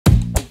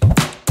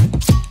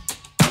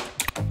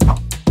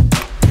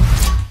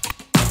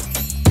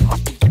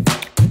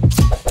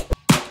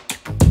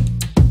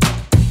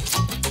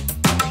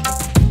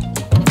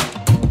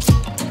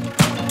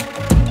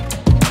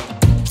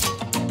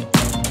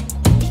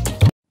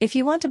If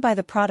you want to buy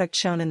the product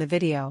shown in the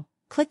video,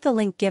 click the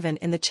link given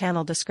in the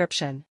channel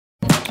description.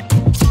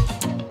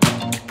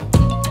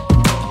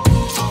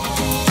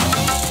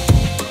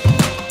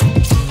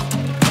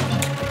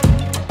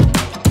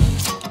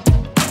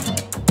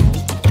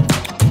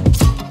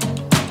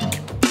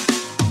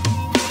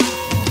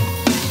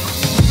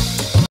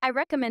 I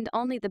recommend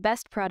only the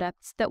best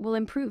products that will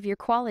improve your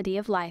quality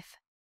of life.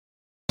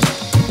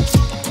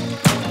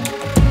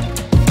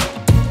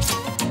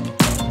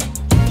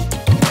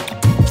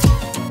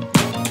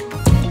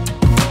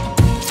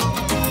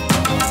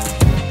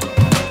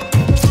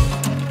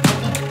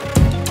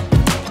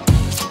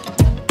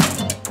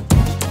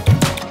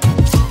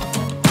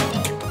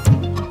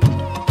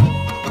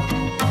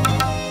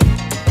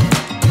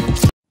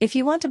 If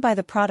you want to buy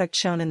the product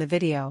shown in the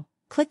video,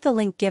 click the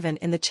link given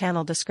in the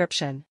channel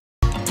description.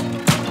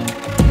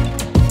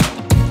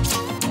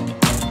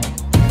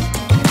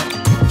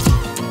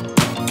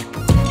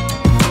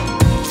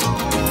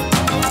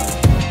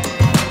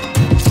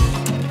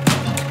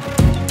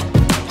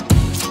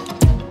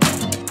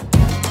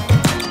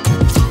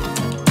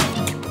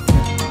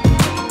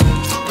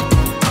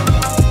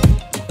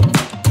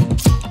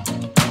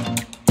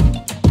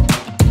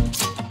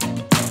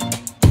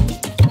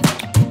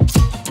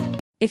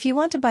 If you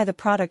want to buy the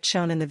product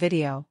shown in the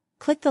video,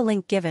 click the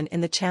link given in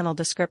the channel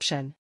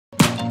description.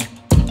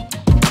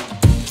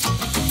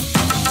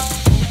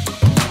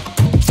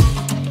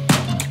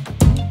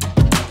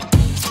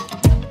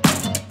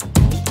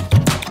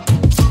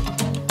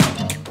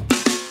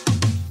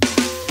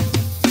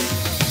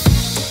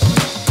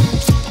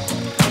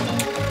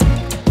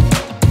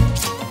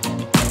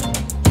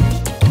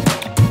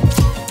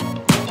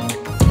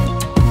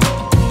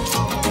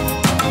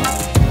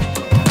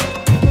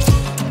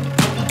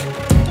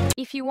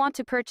 If you want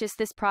to purchase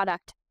this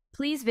product,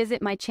 please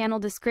visit my channel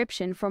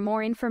description for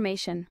more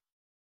information.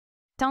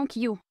 Thank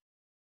you.